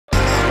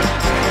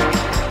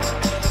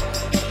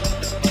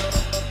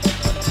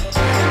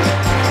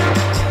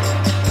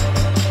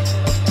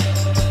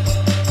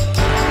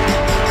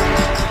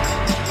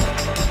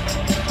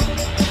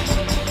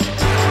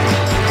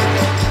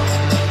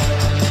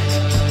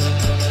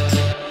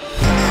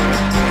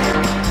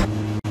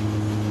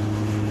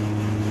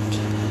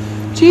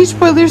GH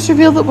spoilers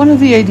reveal that one of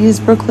the ideas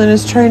Brooklyn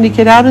is trying to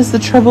get out is the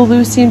trouble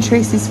Lucy and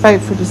Tracy's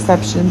fight for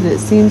deception, but it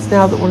seems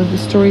now that one of the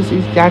stories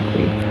is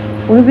exactly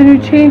one of the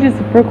new changes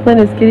that Brooklyn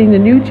is getting, the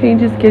new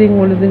changes getting,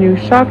 one of the new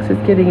shocks is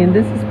getting, and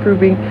this is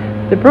proving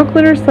that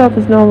Brooklyn herself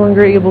is no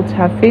longer able to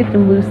have faith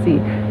in Lucy.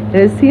 And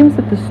it seems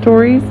that the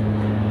stories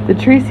that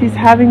Tracy's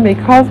having may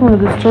cause one of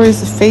the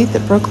stories of faith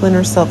that Brooklyn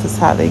herself is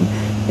having.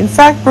 In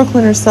fact,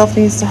 Brooklyn herself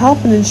needs to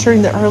help in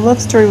ensuring that her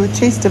love story with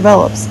Chase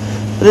develops.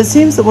 But it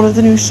seems that one of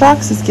the new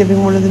shocks is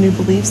giving one of the new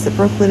beliefs that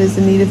Brooklyn is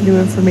in need of new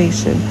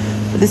information.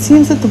 But it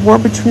seems that the war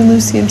between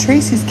Lucy and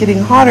Tracy is getting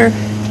hotter.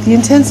 The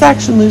intense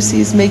action Lucy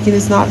is making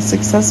is not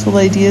successful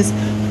ideas,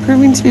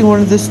 proving to be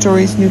one of the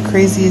stories new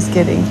crazy is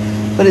getting.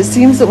 But it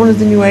seems that one of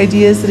the new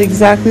ideas that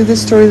exactly the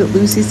story that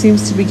Lucy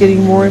seems to be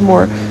getting more and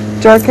more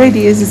dark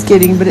ideas is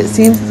getting, but it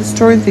seems that the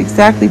story that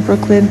exactly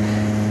Brooklyn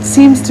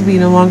seems to be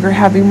no longer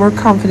having more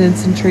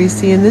confidence in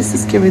Tracy, and this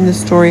is giving the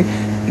story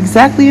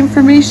exactly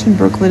information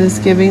Brooklyn is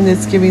giving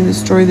that's giving the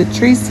story that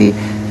Tracy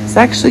is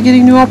actually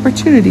getting new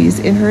opportunities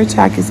in her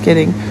attack is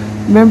getting.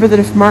 Remember that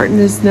if Martin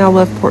has now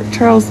left Port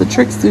Charles, the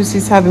tricks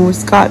Lucy's having with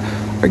Scott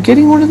are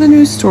getting one of the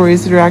new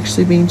stories that are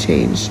actually being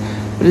changed.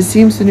 But it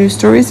seems the new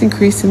story is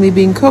increasingly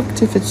being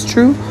cooked. If it's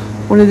true,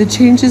 one of the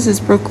changes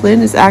is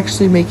Brooklyn is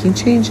actually making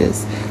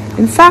changes.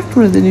 In fact,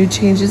 one of the new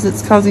changes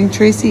that's causing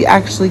Tracy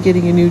actually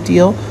getting a new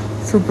deal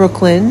for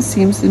Brooklyn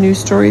seems the new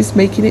story is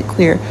making it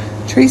clear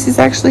Tracy's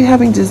actually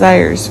having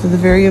desires for the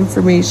very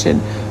information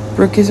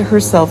Brooke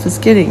herself is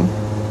getting.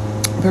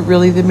 But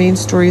really the main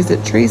story is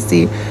that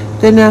Tracy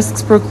then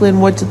asks Brooklyn,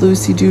 what did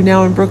Lucy do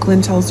now? And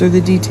Brooklyn tells her the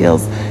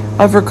details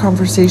of her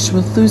conversation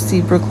with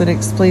Lucy. Brooklyn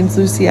explains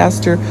Lucy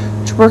asked her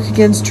to work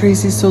against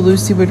Tracy so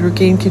Lucy would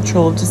regain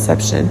control of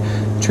deception.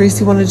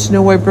 Tracy wanted to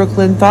know why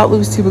Brooklyn thought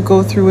Lucy would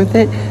go through with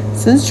it.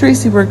 Since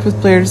Tracy worked with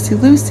Blair to see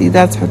Lucy,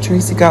 that's how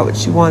Tracy got what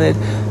she wanted.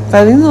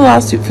 Filing the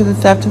lawsuit for the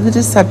theft of the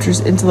Deceptor's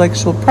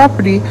intellectual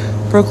property,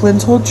 Brooklyn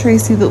told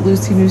Tracy that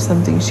Lucy knew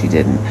something she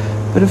didn't.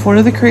 But if one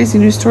of the crazy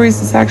news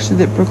stories is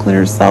actually that Brooklyn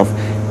herself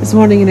is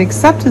wanting an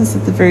acceptance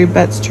that the very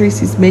bets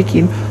Tracy's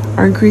making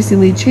are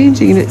increasingly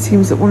changing, and it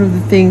seems that one of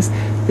the things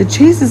that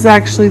Chase is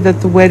actually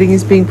that the wedding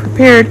is being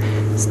prepared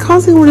is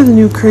causing one of the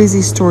new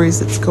crazy stories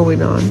that's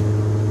going on.